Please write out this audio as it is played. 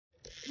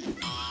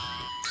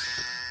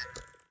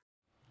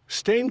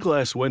Stained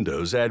glass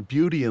windows add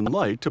beauty and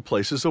light to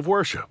places of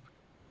worship.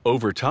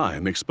 Over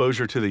time,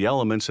 exposure to the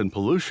elements and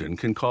pollution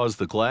can cause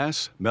the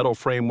glass, metal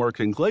framework,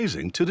 and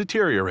glazing to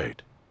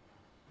deteriorate.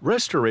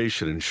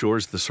 Restoration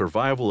ensures the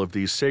survival of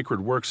these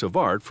sacred works of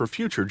art for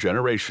future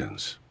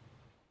generations.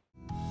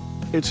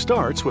 It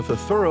starts with a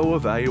thorough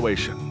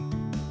evaluation.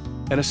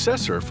 An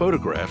assessor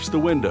photographs the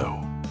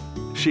window.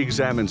 She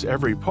examines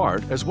every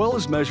part as well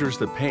as measures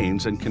the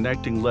panes and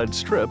connecting lead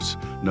strips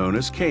known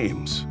as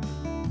cames.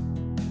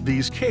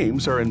 These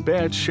cames are in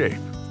bad shape,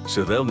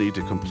 so they'll need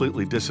to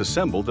completely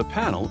disassemble the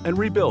panel and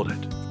rebuild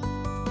it.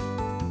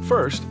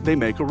 First, they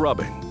make a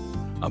rubbing.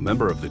 A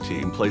member of the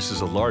team places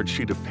a large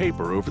sheet of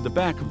paper over the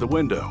back of the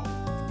window.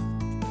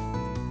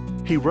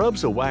 He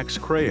rubs a wax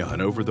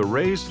crayon over the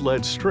raised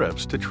lead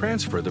strips to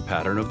transfer the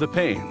pattern of the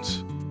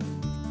panes.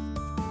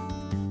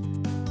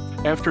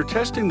 After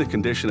testing the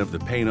condition of the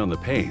paint on the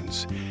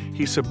panes,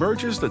 he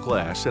submerges the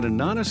glass in a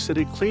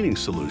non-acidic cleaning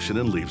solution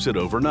and leaves it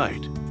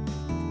overnight.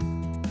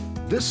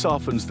 This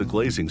softens the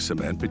glazing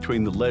cement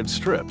between the lead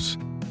strips,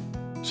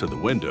 so the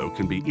window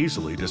can be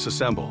easily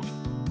disassembled.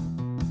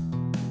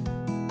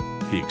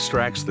 He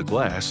extracts the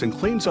glass and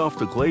cleans off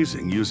the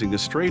glazing using a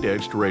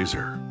straight-edged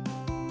razor.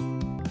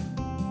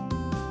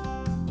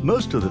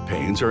 Most of the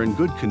panes are in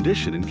good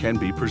condition and can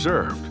be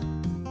preserved,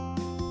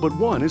 but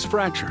one is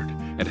fractured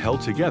and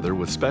held together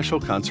with special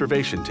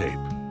conservation tape.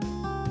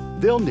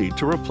 They'll need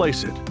to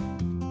replace it.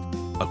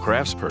 A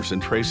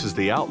craftsperson traces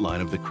the outline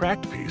of the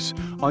cracked piece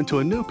onto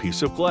a new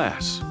piece of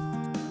glass,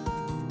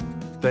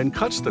 then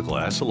cuts the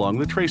glass along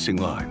the tracing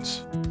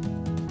lines.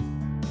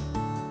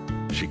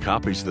 She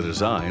copies the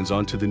designs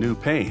onto the new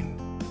pane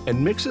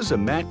and mixes a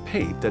matte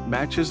paint that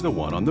matches the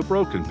one on the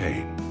broken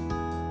pane.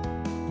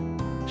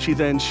 She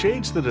then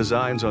shades the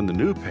designs on the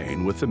new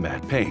pane with the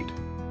matte paint.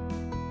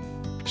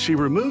 She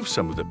removes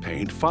some of the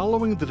paint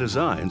following the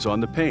designs on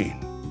the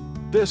pane.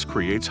 This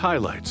creates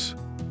highlights.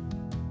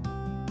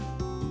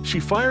 She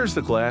fires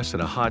the glass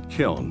in a hot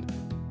kiln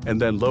and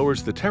then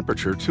lowers the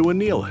temperature to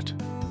anneal it.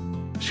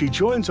 She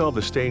joins all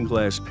the stained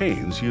glass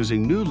panes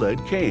using new lead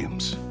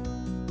cames.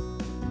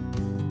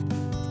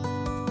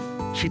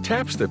 She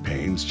taps the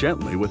panes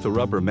gently with a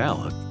rubber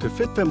mallet to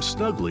fit them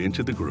snugly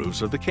into the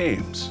grooves of the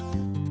cames.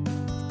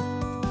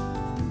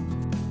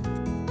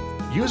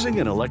 Using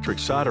an electric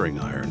soldering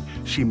iron,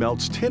 she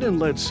melts tin and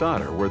lead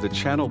solder where the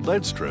channeled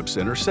lead strips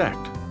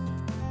intersect.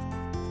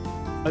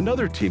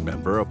 Another team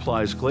member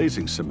applies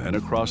glazing cement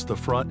across the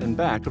front and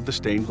back of the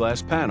stained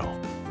glass panel.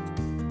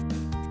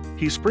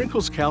 He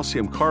sprinkles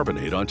calcium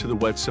carbonate onto the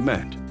wet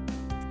cement.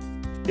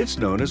 It's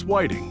known as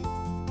whiting.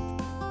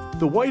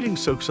 The whiting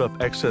soaks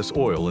up excess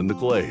oil in the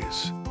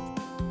glaze.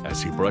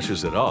 As he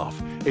brushes it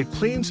off, it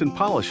cleans and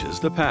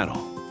polishes the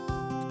panel.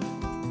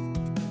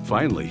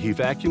 Finally, he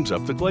vacuums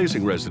up the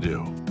glazing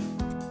residue.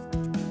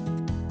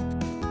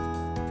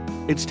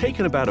 It's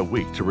taken about a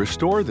week to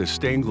restore this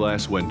stained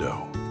glass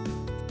window.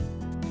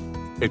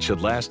 It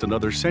should last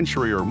another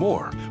century or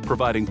more,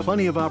 providing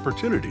plenty of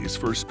opportunities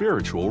for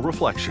spiritual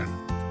reflection.